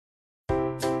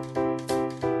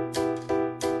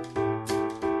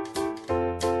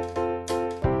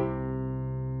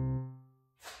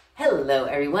Hello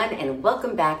everyone and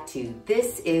welcome back to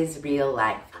This Is Real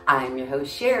Life. I'm your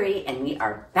host Sheri and we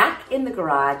are back in the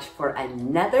garage for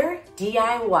another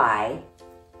DIY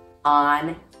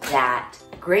on that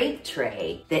grape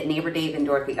tray that neighbor Dave and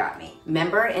Dorothy got me.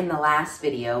 Remember in the last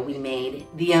video we made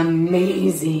the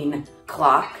amazing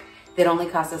clock that only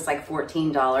cost us like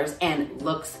 $14 and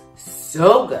looks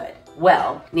so good.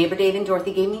 Well, neighbor Dave and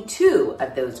Dorothy gave me 2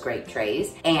 of those grape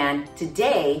trays, and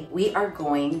today we are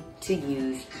going to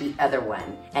use the other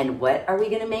one. And what are we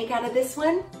gonna make out of this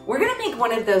one? We're gonna make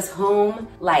one of those home,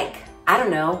 like, I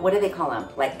don't know, what do they call them?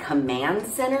 Like command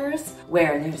centers,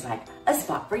 where there's like a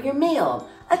spot for your mail,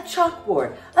 a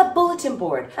chalkboard, a bulletin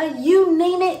board, you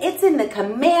name it, it's in the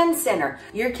command center.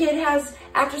 Your kid has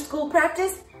after school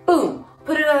practice, boom,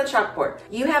 put it on the chalkboard.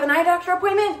 You have an eye doctor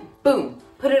appointment, boom,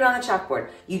 put it on the chalkboard.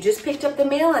 You just picked up the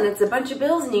mail and it's a bunch of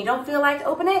bills and you don't feel like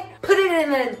opening it, put it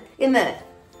in the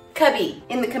cubby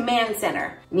in the command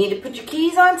center. Need to put your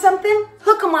keys on something?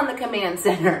 Hook them on the command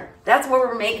center. That's what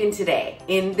we're making today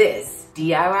in this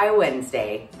DIY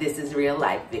Wednesday, This Is Real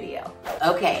Life video.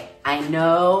 Okay, I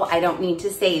know I don't need to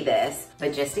say this,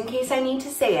 but just in case I need to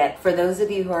say it, for those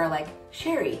of you who are like,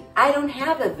 Sheri, I don't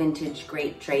have a vintage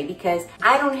grape tray because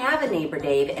I don't have a neighbor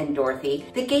Dave and Dorothy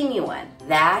that gave me one.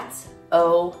 That's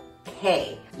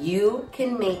okay. You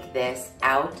can make this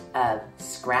out of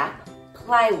scrap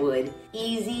plywood,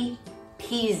 easy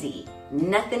peasy,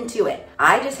 nothing to it.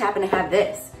 I just happen to have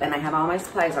this and I have all my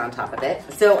supplies on top of it,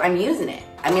 so I'm using it.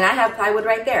 I mean, I have plywood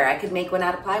right there. I could make one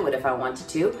out of plywood if I wanted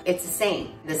to. It's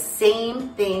the same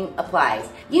thing applies.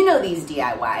 You know these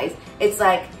DIYs, it's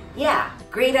like, yeah,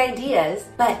 great ideas,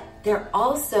 but they're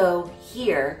also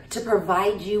here to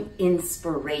provide you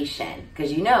inspiration.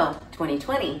 Because you know,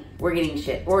 2020, we're getting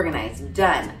shit organized,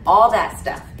 done, all that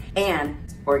stuff. And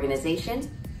organization,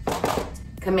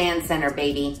 command center,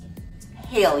 baby.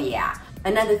 Hell yeah.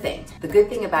 Another thing, the good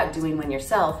thing about doing one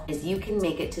yourself is you can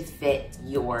make it to fit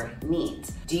your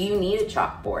needs. Do you need a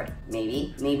chalkboard?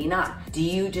 Maybe, maybe not. Do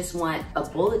you just want a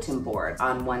bulletin board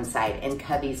on one side and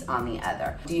cubbies on the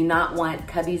other? Do you not want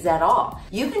cubbies at all?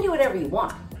 You can do whatever you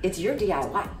want. It's your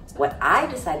DIY. What I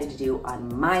decided to do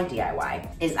on my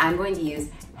DIY is I'm going to use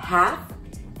half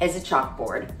as a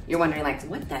chalkboard. You're wondering like,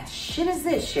 what the shit is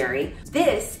this, Sheri?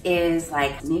 This is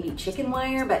like maybe chicken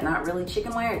wire, but not really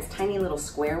chicken wire. It's tiny little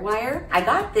square wire. I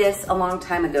got this a long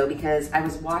time ago because I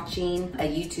was watching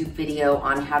a YouTube video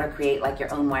on how to create like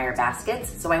your own wire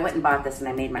baskets. So I went and bought this and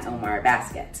I made my own wire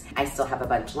baskets. I still have a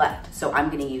bunch left. So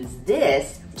I'm gonna use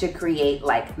this to create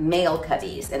like mail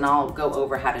cubbies, and I'll go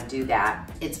over how to do that.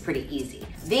 It's pretty easy.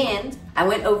 Then I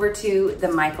went over to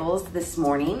the Michaels this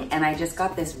morning and I just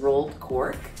got this rolled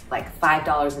cork, like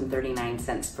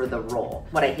 $5.39 for the roll.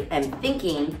 What I am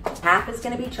thinking, half is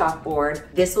gonna be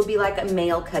chalkboard, this will be like a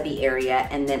mail cubby area,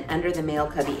 and then under the mail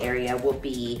cubby area will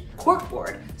be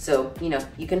corkboard. So, you know,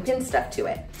 you can pin stuff to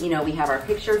it. You know, we have our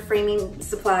picture framing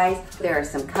supplies. There are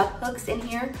some cup hooks in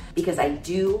here because I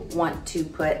do want to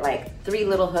put like 3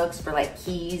 little hooks for like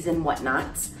keys and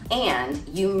whatnots. And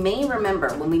you may remember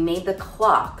when we made the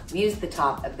clock, we used the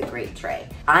top of the grape tray.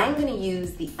 I'm gonna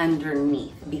use the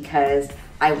underneath because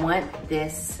I want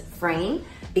this frame,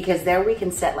 because there we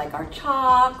can set like our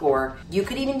chalk, or you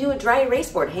could even do a dry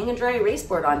erase board, hang a dry erase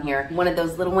board on here, one of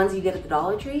those little ones you get at the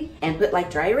Dollar Tree, and put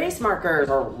like dry erase markers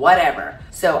or whatever.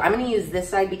 So I'm gonna use this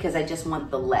side because I just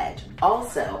want the ledge.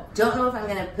 Also, don't know if I'm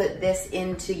gonna put this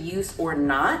into use or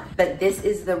not, but this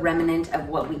is the remnant of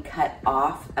what we cut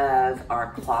off of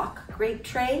our clock grape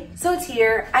tray. So it's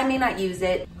here, I may not use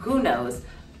it, who knows,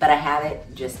 but I have it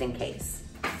just in case.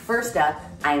 First up,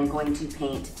 I am going to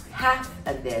paint half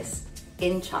of this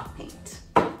in chalk paint.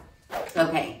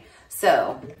 Okay,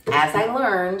 so as I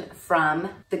learned from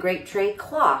the grape tray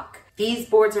clock, these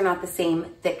boards are not the same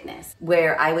thickness.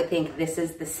 Where I would think this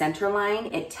is the center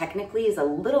line, it technically is a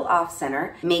little off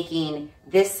center, making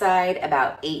this side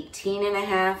about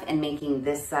 18.5 and making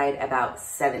this side about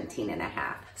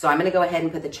 17.5. So I'm gonna go ahead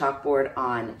and put the chalkboard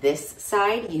on this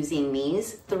side using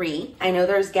these 3. I know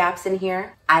there's gaps in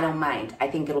here. I don't mind, I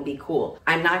think it'll be cool.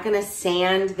 I'm not gonna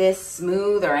sand this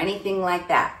smooth or anything like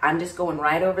that. I'm just going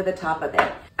right over the top of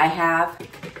it. I have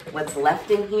what's left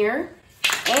in here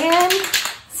and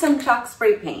some chalk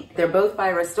spray paint. They're both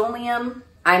by Rust-Oleum.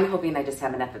 I'm hoping I just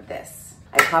have enough of this.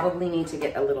 I probably need to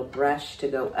get a little brush to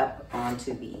go up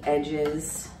onto the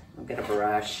edges. I'll get a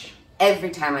brush.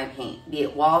 Every time I paint, be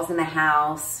it walls in the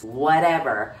house,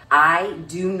 whatever, I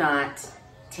do not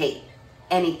tape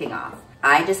anything off.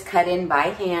 I just cut in by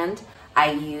hand.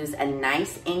 I use a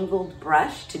nice angled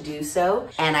brush to do so,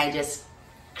 and I just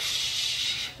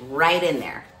right in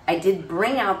there. I did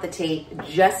bring out the tape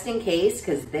just in case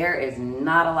because there is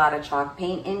not a lot of chalk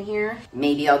paint in here.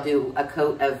 Maybe I'll do a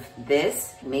coat of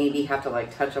this, maybe have to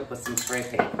like touch up with some spray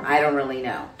paint. I don't really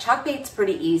know. Chalk paint's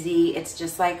pretty easy. It's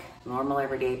just like normal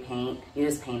everyday paint. You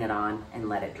just paint it on and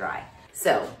let it dry.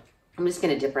 So I'm just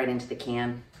gonna dip right into the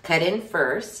can. Cut in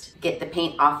first, get the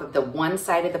paint off of the one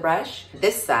side of the brush.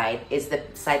 This side is the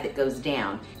side that goes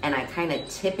down, and I kind of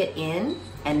tip it in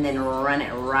and then run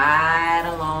it right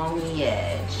along the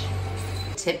edge.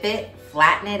 Tip it,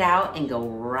 flatten it out, and go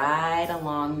right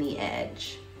along the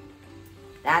edge.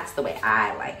 That's the way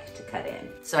I like to cut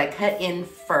in. So I cut in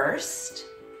first,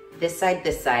 this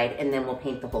side, and then we'll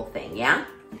paint the whole thing, yeah?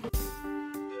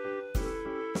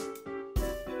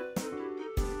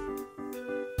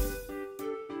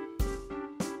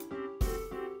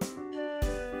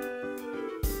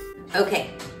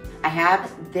 Okay, I have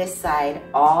this side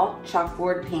all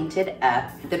chalkboard painted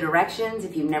up. The directions,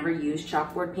 if you've never used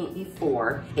chalkboard paint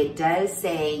before, it does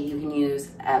say you can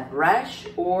use a brush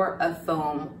or a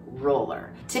foam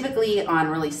roller. Typically on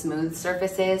really smooth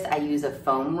surfaces, I use a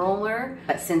foam roller,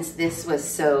 but since this was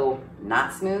so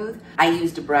not smooth, I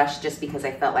used a brush just because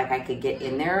I felt like I could get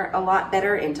in there a lot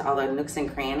better into all the nooks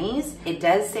and crannies. It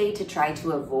does say to try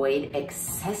to avoid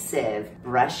excessive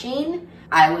brushing.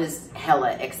 I was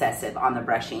hella excessive on the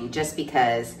brushing just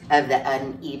because of the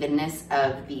unevenness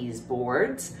of these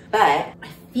boards, but I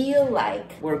feel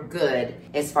like we're good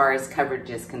as far as coverage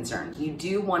is concerned. You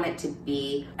do want it to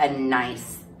be a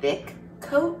nice thick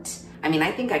coat. I mean,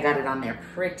 I think I got it on there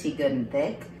pretty good and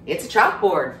thick. It's a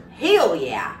chalkboard, hell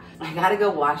yeah. I gotta go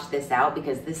wash this out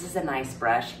because this is a nice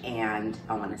brush and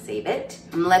I wanna save it.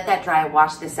 I'm gonna let that dry,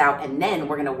 wash this out, and then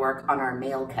we're gonna work on our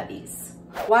mail cubbies.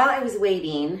 While I was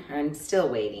waiting, I'm still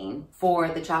waiting, for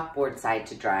the chalkboard side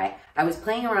to dry, I was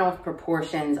playing around with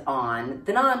proportions on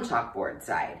the non-chalkboard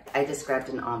side. I just grabbed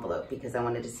an envelope because I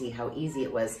wanted to see how easy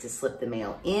it was to slip the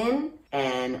mail in,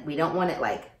 and we don't want it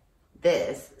like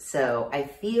this, so I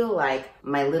feel like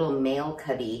my little mail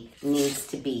cubby needs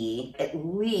to be at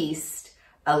least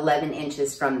 11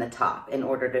 inches from the top in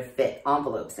order to fit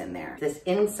envelopes in there. This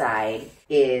inside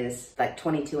is like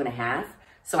 22.5.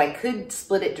 So I could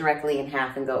split it directly in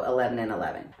half and go 11 and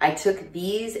 11. I took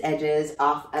these edges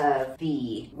off of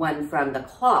the one from the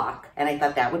clock, and I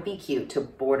thought that would be cute to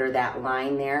border that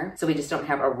line there so we just don't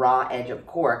have a raw edge of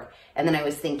cork. And then I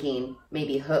was thinking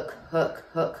maybe hook, hook,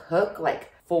 hook, hook,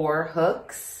 like 4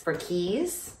 hooks for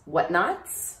keys,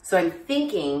 whatnots. So I'm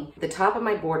thinking the top of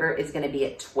my border is gonna be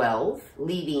at 12,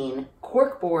 leaving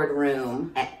corkboard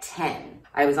room at 10.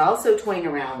 I was also toying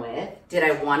around with, did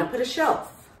I wanna put a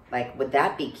shelf? Like, would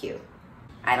that be cute?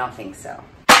 I don't think so.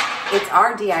 It's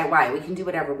our DIY, we can do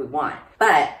whatever we want.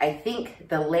 But I think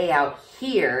the layout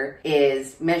here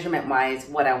is measurement-wise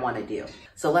what I wanna do.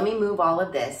 So let me move all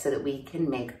of this so that we can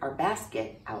make our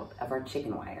basket out of our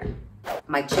chicken wire.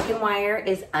 My chicken wire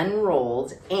is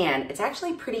unrolled and it's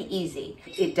actually pretty easy.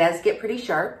 It does get pretty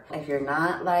sharp. If you're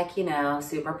not like, you know,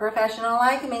 super professional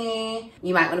like me,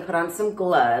 you might wanna put on some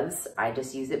gloves. I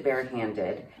just use it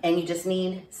barehanded. And you just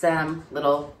need some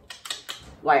little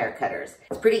wire cutters.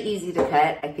 It's pretty easy to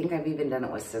cut. I think I've even done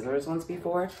it with scissors once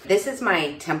before. This is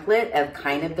my template of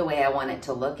kind of the way I want it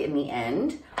to look in the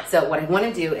end. So what I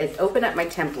wanna do is open up my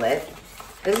template.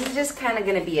 This is just kind of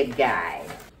gonna be a guide.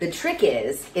 The trick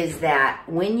is that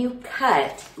when you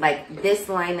cut like this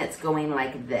line that's going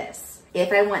like this,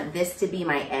 if I want this to be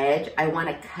my edge, I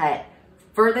wanna cut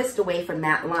furthest away from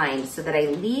that line so that I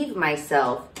leave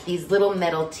myself these little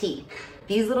metal teeth.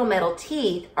 These little metal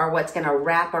teeth are what's gonna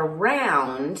wrap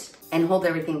around and hold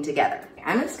everything together.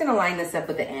 I'm just gonna line this up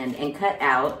with the end and cut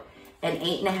out an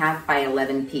 8.5 by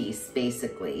 11 piece,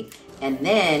 basically. And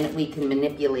then we can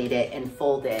manipulate it and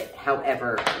fold it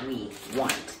however we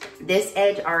want. This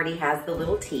edge already has the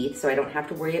little teeth, so I don't have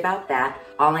to worry about that.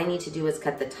 All I need to do is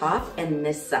cut the top and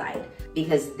this side.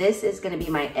 Because this is gonna be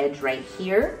my edge right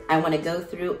here, I wanna go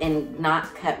through and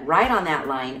not cut right on that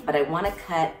line, but I wanna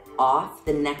cut off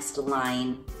the next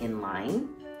line in line.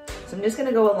 So I'm just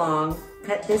gonna go along,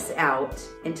 cut this out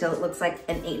until it looks like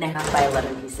an 8.5 by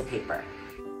 11 piece of paper.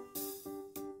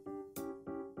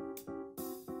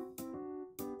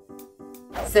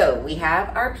 So we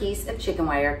have our piece of chicken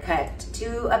wire cut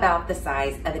to about the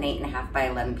size of an 8.5 by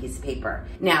 11 piece of paper.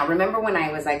 Now, remember when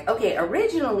I was like, okay,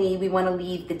 originally we want to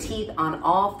leave the teeth on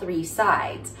all 3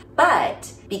 sides,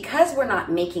 but because we're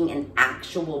not making an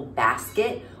actual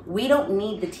basket, we don't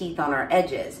need the teeth on our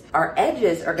edges. Our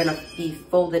edges are gonna be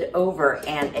folded over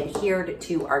and adhered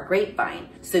to our grapevine.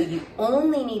 So you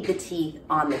only need the teeth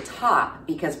on the top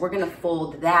because we're gonna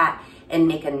fold that and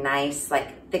make a nice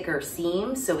like thicker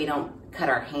seam so we don't cut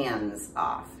our hands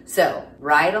off. So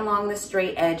right along the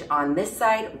straight edge on this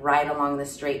side, right along the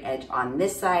straight edge on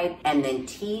this side, and then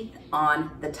teeth on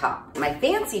the top. My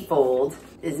fancy fold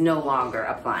is no longer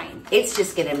applying. It's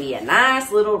just gonna be a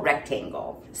nice little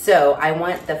rectangle. So I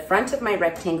want the front of my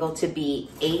rectangle to be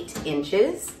 8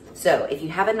 inches. So if you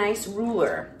have a nice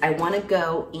ruler, I wanna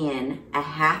go in a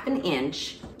 1/2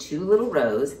 inch, 2 little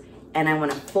rows, and I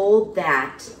wanna fold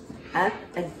that up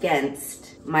against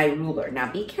my ruler.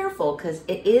 Now be careful because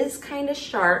it is kind of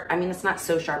sharp. I mean, it's not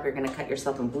so sharp you're gonna cut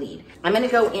yourself and bleed. I'm gonna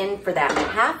go in for that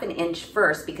 1/2 inch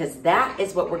first because that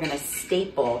is what we're gonna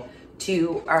staple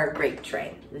to our grape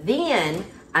tray. Then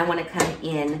I wanna come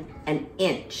in 1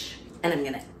 inch and I'm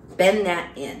gonna bend that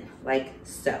in like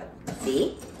so,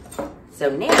 see? So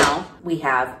now we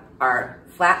have our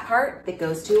flat part that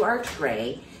goes to our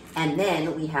tray, and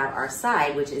then we have our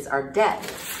side, which is our depth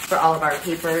for all of our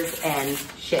papers and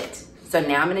shit. So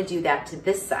now I'm gonna do that to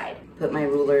this side. Put my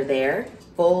ruler there,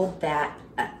 fold that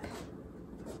up.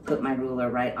 Put my ruler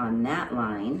right on that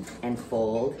line and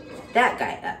fold that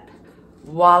guy up.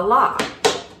 Voila,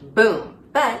 boom.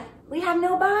 But we have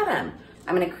no bottom.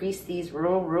 I'm gonna crease these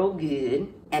real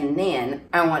good. And then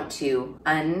I want to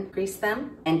uncrease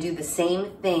them and do the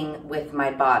same thing with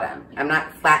my bottom. I'm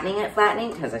not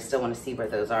flattening because I still wanna see where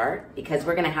those are, because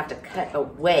we're gonna have to cut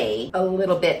away a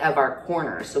little bit of our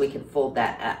corners so we can fold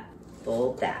that up.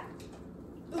 Fold that.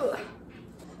 Ugh.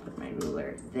 Put my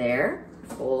ruler there,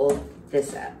 fold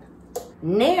this up.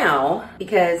 Now,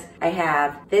 because I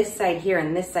have this side here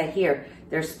and this side here,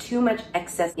 there's too much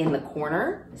excess in the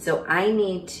corner, so I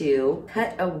need to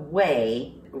cut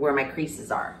away where my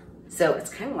creases are. So it's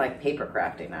kind of like paper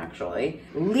crafting actually.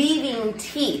 Leaving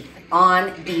teeth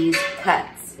on these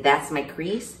cuts. That's my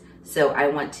crease, so I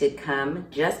want to come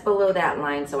just below that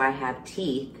line so I have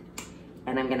teeth,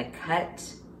 and I'm gonna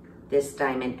cut this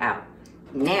diamond out.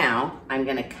 Now I'm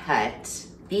gonna cut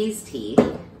these teeth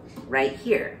right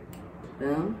here.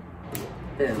 Boom,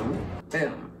 boom,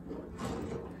 boom.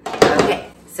 Okay,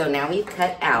 so now we've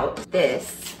cut out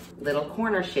this little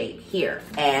corner shape here,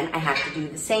 and I have to do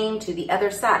the same to the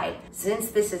other side.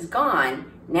 Since this is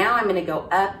gone, now I'm gonna go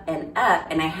up, and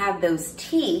I have those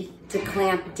teeth to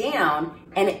clamp down,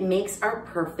 and it makes our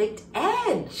perfect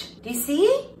edge. Do you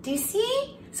see? Do you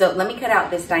see? So let me cut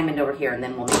out this diamond over here and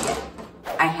then we'll make it.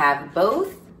 I have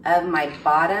both of my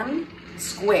bottom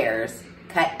squares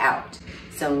cut out.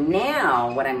 So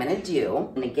now what I'm gonna do,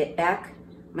 I'm gonna get back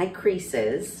my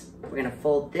creases. We're gonna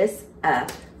fold this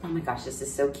up. Oh my gosh, this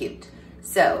is so cute.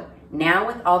 So now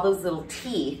with all those little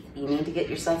teeth, you need to get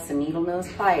yourself some needle nose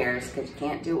pliers because you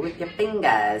can't do it with your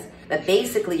fingers. But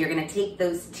basically you're gonna take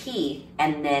those teeth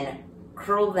and then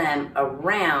curl them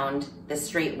around the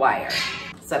straight wire.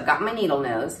 So I've got my needle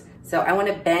nose. So I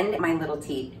wanna bend my little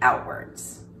teeth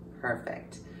outwards.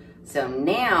 Perfect. So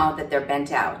now that they're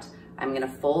bent out, I'm gonna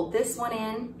fold this one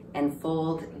in and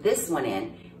fold this one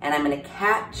in, and I'm gonna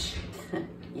catch,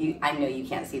 I know you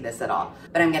can't see this at all,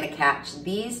 but I'm gonna catch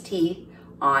these teeth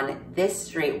on this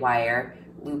straight wire,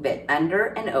 loop it under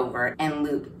and over, and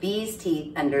loop these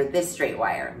teeth under this straight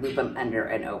wire, loop them under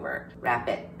and over. Wrap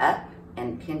it up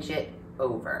and pinch it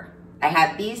over. I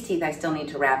have these teeth I still need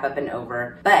to wrap up and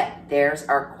over, but there's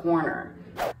our corner.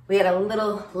 We had a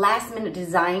little last minute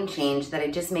design change that I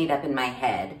just made up in my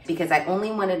head because I only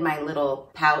wanted my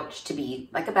little pouch to be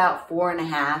like about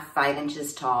 4.5, 5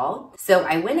 inches tall. So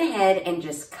I went ahead and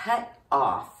just cut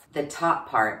off the top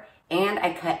part, and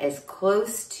I cut as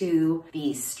close to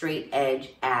the straight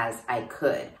edge as I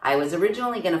could. I was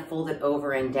originally gonna fold it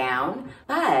over and down,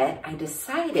 but I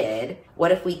decided,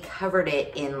 what if we covered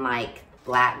it in like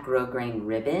black grosgrain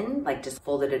ribbon, like just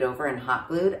folded it over and hot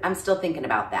glued? I'm still thinking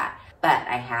about that. But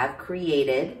I have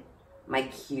created my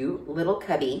cute little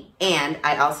cubby, and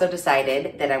I also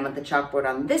decided that I want the chalkboard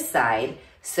on this side,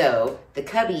 so the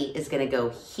cubby is gonna go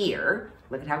here.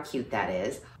 Look at how cute that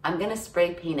is. I'm gonna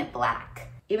spray paint it black.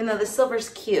 Even though the silver's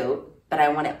cute, but I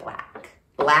want it black.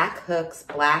 Black hooks,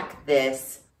 black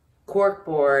this, cork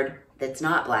board that's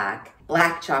not black,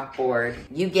 black chalkboard,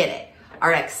 you get it.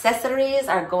 Our accessories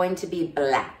are going to be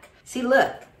black. See,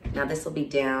 look, now this will be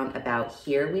down about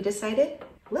here, we decided.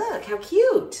 Look, how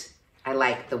cute. I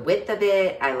like the width of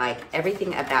it. I like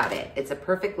everything about it. It's a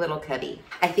perfect little cubby.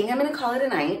 I think I'm gonna call it a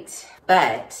night,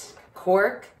 but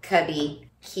cork, cubby,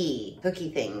 key,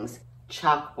 hooky things,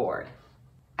 chalkboard.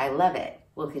 I love it.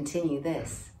 We'll continue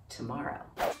this tomorrow.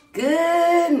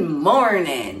 Good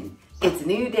morning. It's a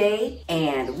new day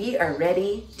and we are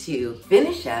ready to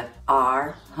finish up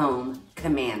our home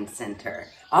command center.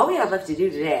 All we have left to do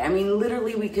today, I mean,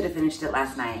 literally we could have finished it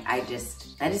last night. I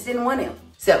just didn't want to.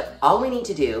 So all we need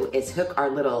to do is hook our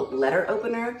little letter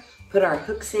opener, put our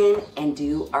hooks in, and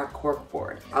do our cork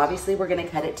board. Obviously we're gonna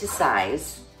cut it to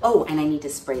size. Oh, and I need to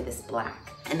spray this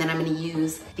black. And then I'm gonna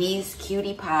use these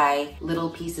cutie pie little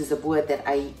pieces of wood that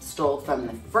I stole from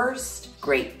the first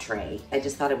grape tray. I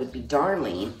just thought it would be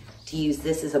darling to use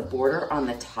this as a border on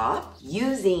the top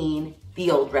using the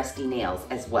old rusty nails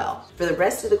as well. For the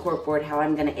rest of the cork board, how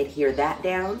I'm gonna adhere that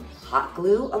down, hot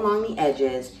glue along the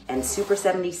edges and Super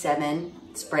 77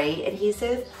 spray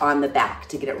adhesive on the back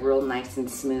to get it real nice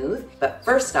and smooth. But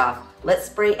first off, let's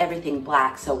spray everything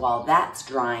black so while that's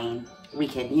drying, we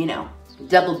can, you know,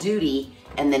 double duty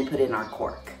and then put in our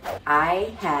cork.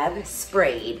 I have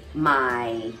sprayed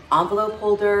my envelope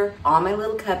holder, all my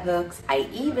little cup hooks. I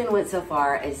even went so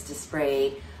far as to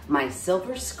spray my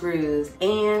silver screws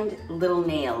and little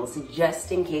nails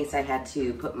just in case I had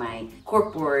to put my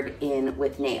cork board in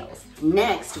with nails.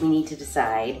 Next, we need to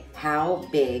decide how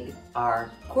big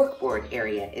our cork board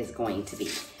area is going to be.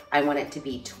 I want it to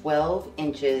be 12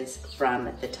 inches from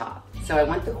the top. So I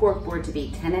want the cork board to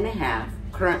be 10.5.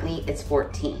 Currently it's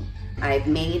 14. I've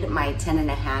made my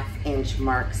 10.5-inch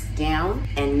marks down,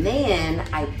 and then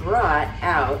I brought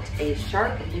out a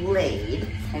sharp blade,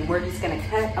 and we're just gonna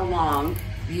cut along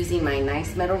using my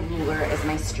nice metal ruler as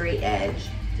my straight edge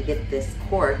to get this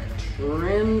cork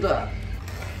trimmed up.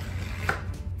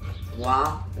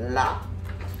 Voila.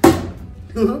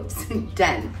 Oops,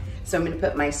 done. So I'm gonna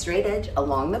put my straight edge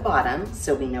along the bottom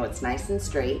so we know it's nice and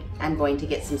straight. I'm going to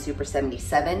get some Super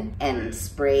 77 and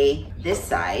spray this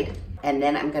side, and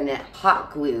then I'm gonna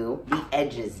hot glue the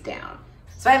edges down.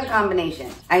 So I have a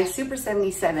combination. I have Super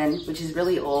 77, which is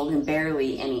really old and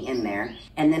barely any in there.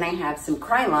 And then I have some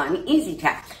Krylon Easy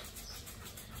Tack.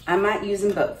 I'm not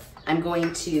using both. I'm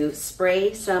going to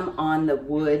spray some on the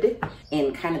wood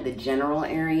in kind of the general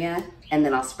area, and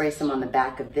then I'll spray some on the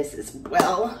back of this as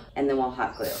well, and then we'll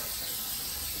hot glue.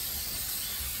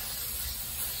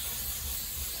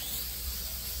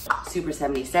 Super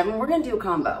 77, we're gonna do a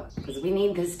combo because we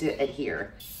need this to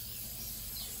adhere.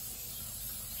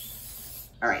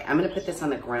 All right, I'm gonna put this on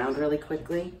the ground really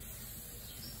quickly.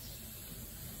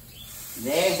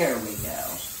 There we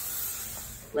go.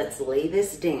 Let's lay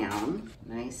this down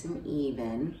nice and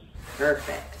even.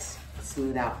 Perfect.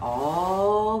 Smooth out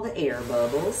all the air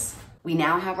bubbles. We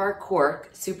now have our cork,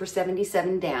 Super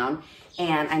 77 down,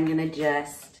 and I'm gonna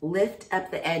just lift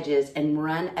up the edges and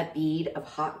run a bead of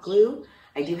hot glue.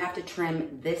 I do have to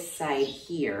trim this side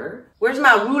here. Where's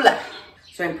my ruler?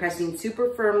 So I'm pressing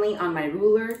super firmly on my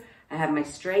ruler. I have my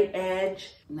straight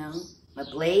edge, my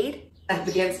blade up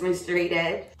against my straight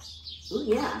edge. Oh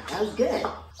yeah, that was good.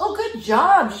 Oh, good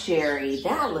job, Sheri.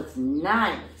 That looks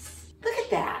nice. Look at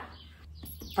that.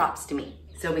 Props to me.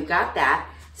 So we've got that.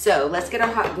 So let's get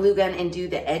our hot glue gun and do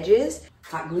the edges.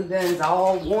 Hot glue gun's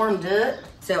all warmed up.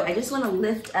 So I just want to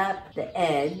lift up the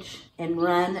edge and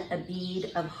run a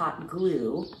bead of hot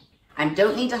glue. I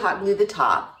don't need to hot glue the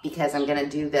top because I'm gonna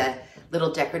do the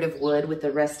little decorative wood with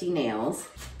the rusty nails.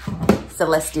 So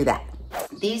let's do that.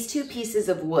 These two pieces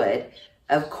of wood,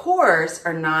 of course,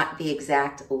 are not the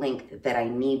exact length that I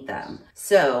need them.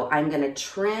 So I'm gonna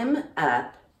trim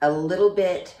up a little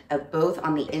bit of both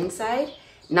on the inside,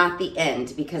 not the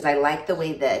end, because I like the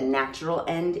way the natural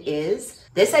end is.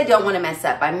 This I don't want to mess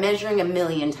up. I'm measuring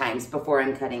 1,000,000 times before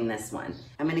I'm cutting this one.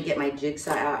 I'm gonna get my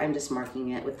jigsaw out. I'm just marking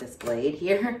it with this blade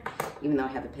here, even though I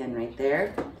have a pen right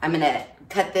there. I'm gonna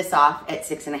cut this off at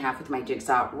 6.5 with my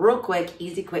jigsaw. Real quick,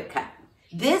 easy, quick cut.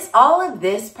 All of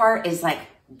this part is like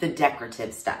the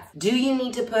decorative stuff. Do you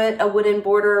need to put a wooden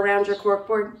border around your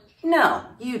corkboard? No,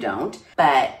 you don't,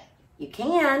 but you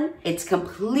can. It's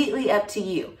completely up to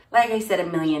you. Like I said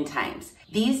 1,000,000 times,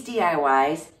 these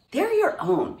DIYs, they're your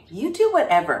own. You do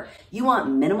whatever. You want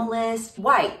minimalist,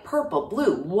 white, purple,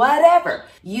 blue, whatever.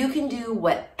 You can do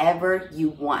whatever you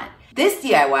want. This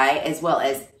DIY, as well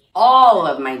as all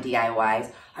of my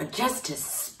DIYs, are just to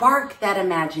spark that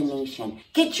imagination.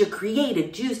 Get your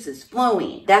creative juices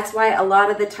flowing. That's why a lot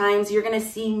of the times you're gonna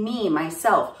see me,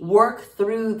 myself, work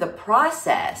through the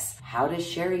process. How does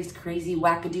Sheri's crazy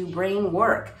wackadoo brain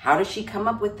work? How does she come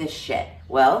up with this shit?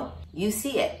 Well, you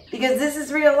see it because this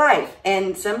is real life.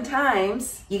 And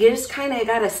sometimes you just kind of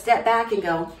got to step back and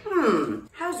go,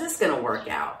 how's this going to work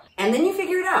out? And then you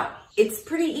figure it out. It's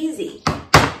pretty easy.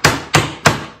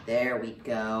 There we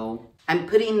go. I'm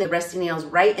putting the rusty nails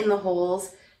right in the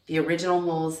holes, the original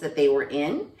holes that they were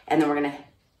in. And then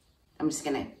I'm just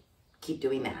going to keep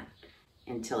doing that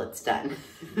until it's done.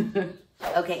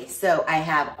 Okay, so I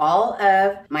have all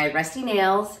of my rusty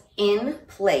nails in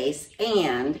place,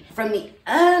 and from the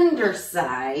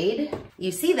underside,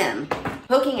 you see them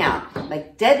poking out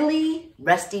like deadly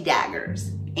rusty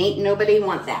daggers. Ain't nobody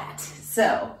want that.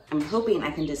 So I'm hoping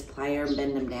I can just plier and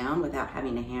bend them down without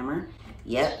having to hammer.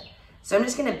 Yep. So I'm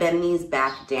just gonna bend these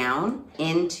back down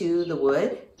into the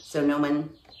wood so no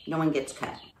one gets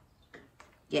cut.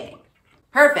 Yay.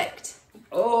 Perfect.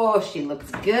 Oh, she looks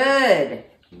good.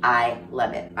 I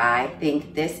love it. I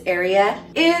think this area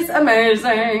is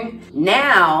amazing.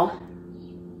 Now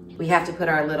we have to put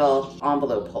our little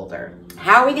envelope holder.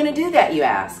 How are we gonna do that, you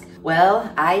ask?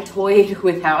 Well, I toyed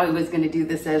with how I was gonna do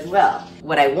this as well.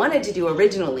 What I wanted to do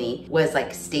originally was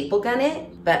like staple gun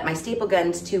it, but my staple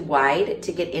gun's too wide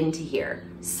to get into here.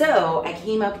 So I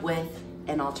came up with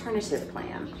an alternative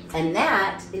plan. And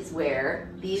that is where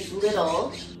these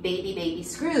little baby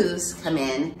screws come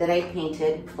in that I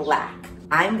painted black.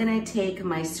 I'm gonna take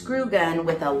my screw gun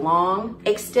with a long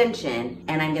extension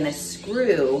and I'm gonna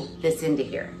screw this into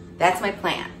here. That's my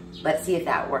plan. Let's see if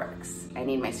that works. I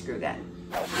need my screw gun.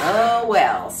 Oh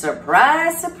well,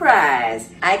 surprise,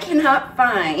 surprise. I cannot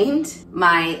find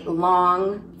my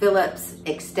long Phillips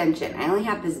extension. I only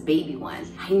have this baby one.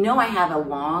 I know I have a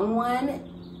long one,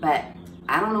 but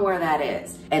I don't know where that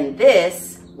is. And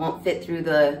this won't fit through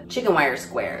the chicken wire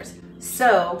squares.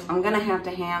 So I'm gonna have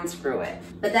to hand screw it.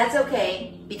 But that's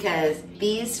okay because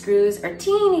these screws are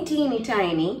teeny, teeny,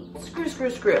 tiny. Screw, screw,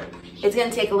 screw. It's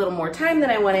gonna take a little more time than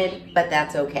I wanted, but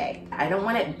that's okay. I don't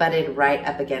want it butted right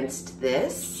up against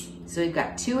this. So we've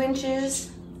got 2 inches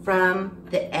from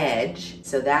the edge,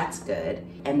 so that's good.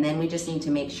 And then we just need to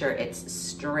make sure it's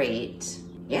straight.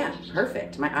 Yeah,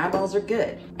 perfect. My eyeballs are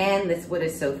good. And this wood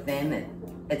is so thin that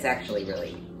it's actually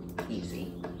really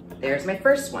easy. There's my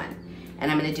first one. And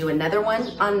I'm gonna do another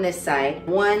one on this side,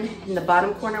 1 in the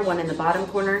bottom corner, 1 in the bottom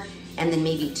corner, and then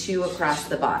maybe 2 across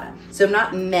the bottom. So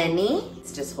not many,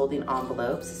 it's just holding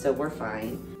envelopes, so we're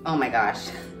fine. Oh my gosh,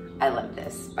 I love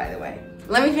this, by the way.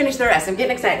 Let me finish the rest, I'm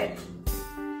getting excited.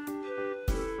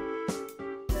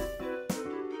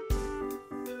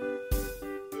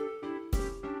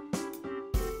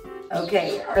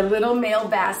 Okay, our little mail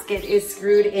basket is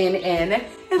screwed in.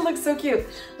 It looks so cute.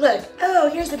 Look, oh,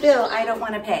 here's a bill I don't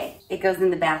want to pay. It goes in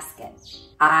the basket.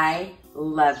 I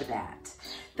love that.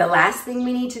 The last thing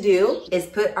we need to do is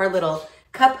put our little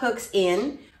cup hooks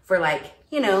in for, like,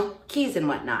 you know, keys and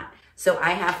whatnot. So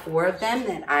I have 4 of them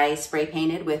that I spray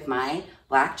painted with my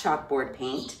black chalkboard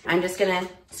paint. I'm just gonna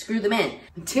screw them in.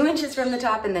 2 inches from the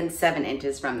top and then 7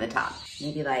 inches from the top.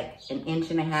 Maybe like 1.5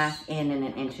 inches in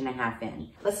and 1.5 inches in.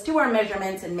 Let's do our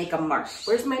measurements and make a mark.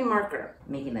 Where's my marker?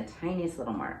 I'm making the tiniest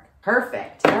little mark.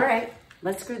 Perfect. All right,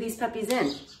 let's screw these puppies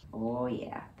in. Oh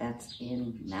yeah, that's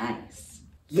in nice.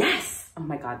 Yes! Oh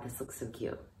my God, this looks so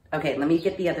cute. Okay, let me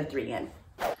get the other 3 in.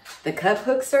 The cup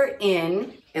hooks are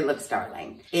in. It looks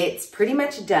darling. It's pretty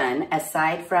much done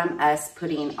aside from us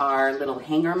putting our little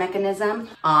hanger mechanism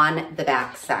on the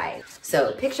back side.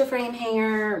 So picture frame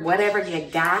hanger, whatever you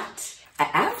got. I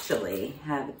actually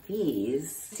have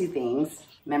these 2 things.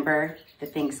 Remember the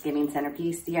Thanksgiving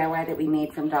centerpiece DIY that we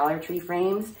made from Dollar Tree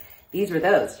frames? These were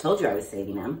those. Told you I was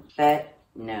saving them, but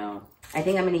no. I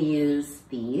think I'm gonna use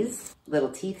these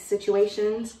little teeth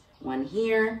situations. 1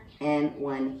 here and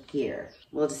 1 here.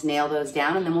 We'll just nail those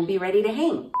down and then we'll be ready to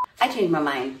hang. I changed my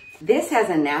mind. This has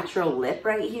a natural lip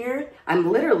right here.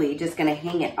 I'm literally just gonna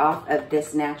hang it off of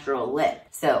this natural lip.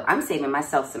 So I'm saving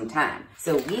myself some time.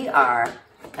 So we are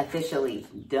officially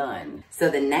done. So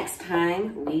the next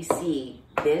time we see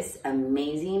this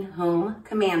amazing home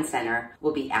command center,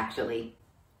 will be actually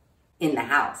in the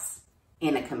house.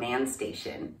 In a command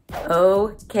station.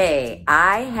 Okay,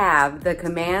 I have the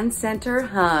command center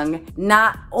hung.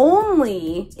 Not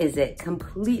only is it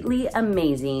completely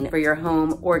amazing for your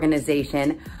home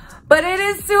organization, but it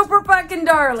is super fucking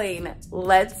darling.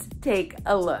 Let's take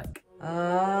a look.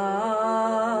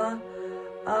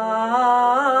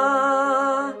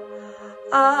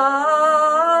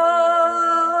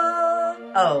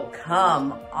 Oh,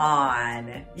 come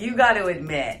on. You got to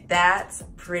admit, that's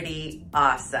pretty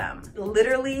awesome.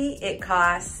 Literally, it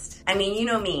cost, I mean, you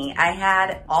know me, I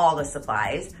had all the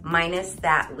supplies minus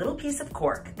that little piece of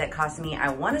cork that cost me, I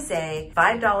want to say,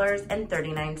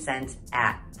 $5.39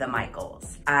 at the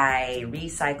Michaels. I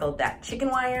recycled that chicken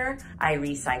wire. I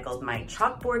recycled my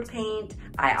chalkboard paint.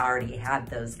 I already had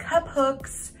those cup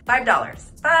hooks. $5.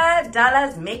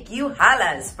 $5 make you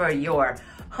hollers for your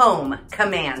home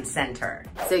command center.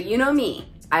 So you know me,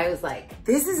 I was like,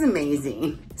 this is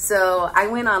amazing. So I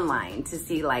went online to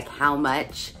see like how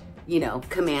much you know,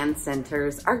 command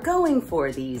centers are going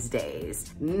for these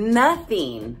days.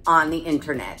 Nothing on the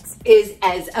internet is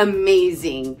as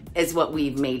amazing as what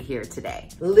we've made here today.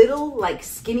 Little like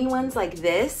skinny ones like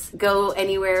this go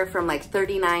anywhere from like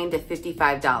 $39 to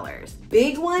 $55.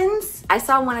 Big ones, I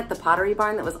saw one at the Pottery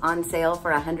Barn that was on sale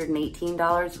for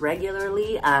 $118,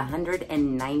 regularly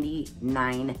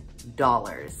 $199.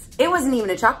 It wasn't even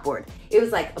a chalkboard. It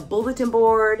was like a bulletin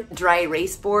board, dry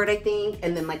erase board, I think,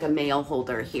 and then like a mail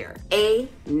holder here. A,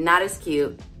 not as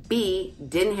cute. B,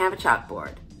 didn't have a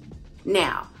chalkboard.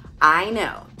 Now, I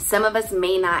know some of us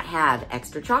may not have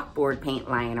extra chalkboard paint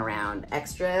lying around,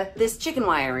 this chicken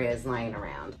wire is lying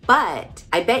around, but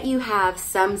I bet you have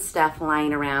some stuff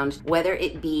lying around, whether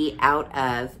it be out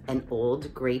of an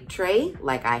old grape tray,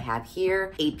 like I have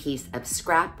here, a piece of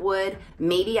scrap wood.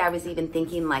 Maybe I was even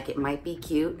thinking like it might be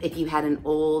cute if you had an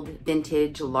old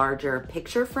vintage larger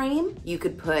picture frame, you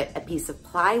could put a piece of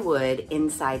plywood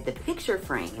inside the picture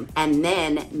frame and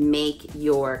then make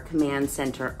your command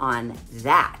center on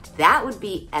that. That would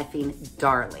be effing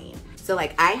darling. So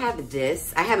like I have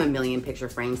a million picture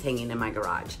frames hanging in my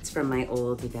garage. It's from my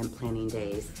old event planning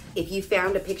days. If you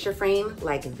found a picture frame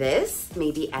like this,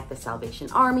 maybe at the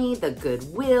Salvation Army, the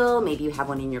Goodwill, maybe you have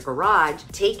one in your garage,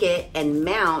 take it and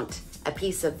mount a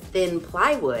piece of thin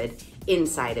plywood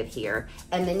inside of here,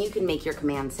 and then you can make your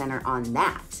command center on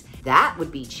that. That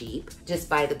would be cheap. Just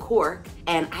buy the cork.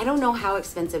 And I don't know how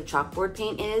expensive chalkboard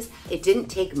paint is. It didn't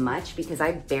take much because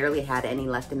I barely had any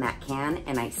left in that can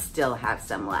and I still have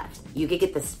some left. You could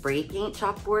get the spray paint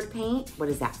chalkboard paint. What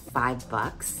is that,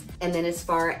 $5? And then as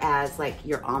far as like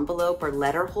your envelope or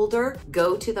letter holder,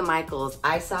 go to the Michaels.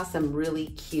 I saw some really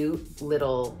cute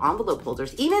little envelope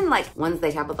holders, even like ones they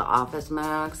have with the Office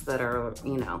Max that are,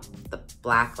 you know, the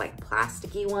black like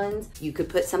plasticky ones. You could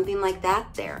put something like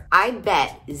that there. I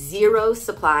bet zero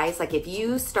supplies, like if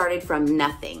you started from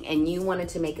nothing and you wanted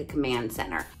to make a command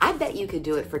center, I bet you could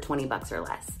do it for 20 bucks or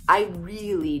less. I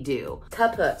really do.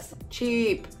 Cup hooks,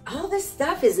 cheap. All this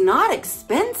stuff is not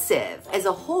expensive. As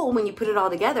a whole, when you put it all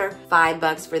together,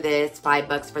 $5 for this,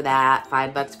 $5 for that,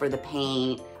 $5 for the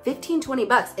paint, 15, 20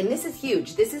 bucks. And this is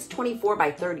huge. This is 24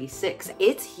 by 36.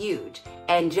 It's huge.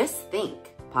 And just think,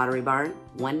 Pottery Barn,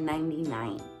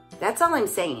 $1.99. That's all I'm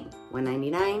saying.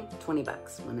 $1.99, 20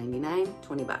 bucks. $1.99,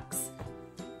 20 bucks.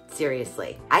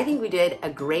 Seriously, I think we did a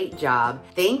great job.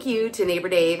 Thank you to Neighbor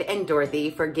Dave and Dorothy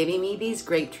for giving me these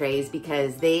grape trays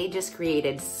because they just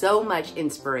created so much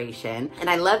inspiration. And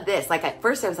I love this. Like at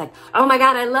first I was like, oh my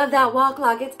God, I love that wall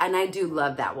clock. And I do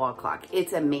love that wall clock.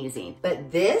 It's amazing.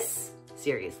 But this,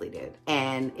 seriously, dude.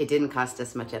 And it didn't cost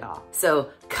us much at all.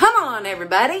 So come on,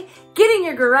 everybody. Get in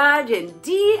your garage and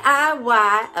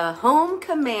DIY a home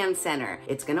command center.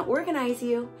 It's gonna organize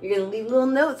you. You're gonna leave little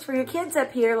notes for your kids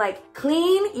up here like,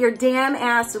 clean your damn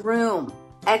ass room!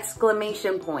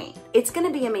 Exclamation point. It's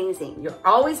gonna be amazing. You're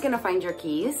always gonna find your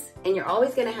keys and you're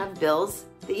always gonna have bills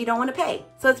that you don't wanna pay.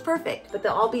 So it's perfect, but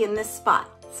they'll all be in this spot.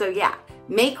 So yeah,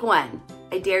 make one.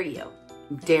 I dare you.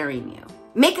 I'm daring you.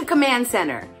 Make a command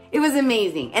center. It was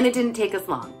amazing and it didn't take us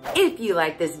long. If you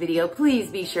like this video, please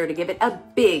be sure to give it a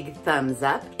big thumbs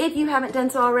up. If you haven't done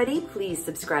so already, please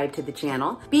subscribe to the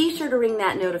channel. Be sure to ring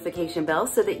that notification bell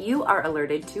so that you are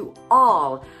alerted to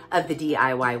all of the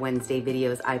DIY Wednesday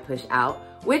videos I push out,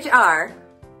 which are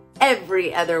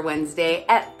every other Wednesday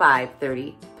at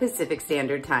 5:30 Pacific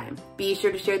Standard Time. Be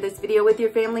sure to share this video with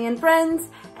your family and friends.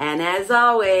 And as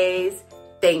always,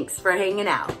 thanks for hanging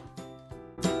out.